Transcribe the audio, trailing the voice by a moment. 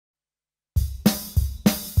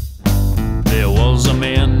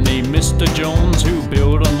Mr. Jones, who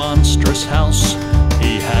built a monstrous house.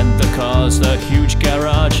 He had the cars, the huge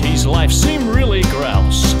garage, his life seemed really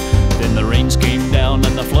grouse. Then the rains came down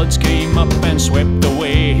and the floods came up and swept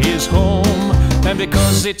away his home. And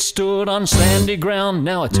because it stood on sandy ground,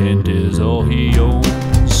 now a tent is all he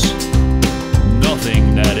owns.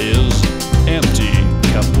 Nothing, that is, empty,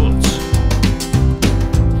 kaput.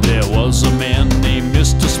 There was a man named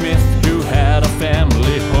Mr. Smith who had a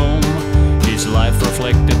family home. His life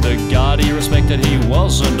reflected the God he respected, he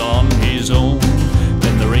wasn't on his own.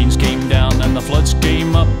 Then the rains came down and the floods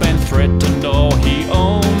came up and threatened all he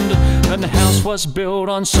owned. And the house was built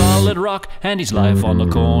on solid rock and his life on the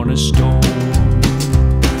cornerstone.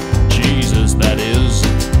 Jesus, that is,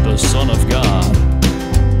 the Son of God.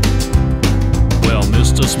 Well,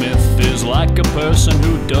 Mr. Smith is like a person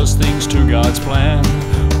who does things to God's plan,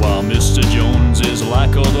 while Mr. Jones is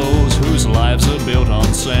like all those whose lives are built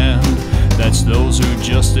on sand. That's those who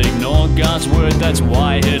just ignore God's word, that's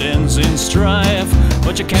why it ends in strife.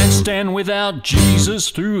 But you can't stand without Jesus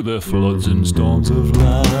through the floods and storms of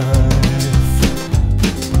life.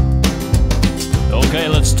 Okay,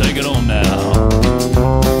 let's take it on now.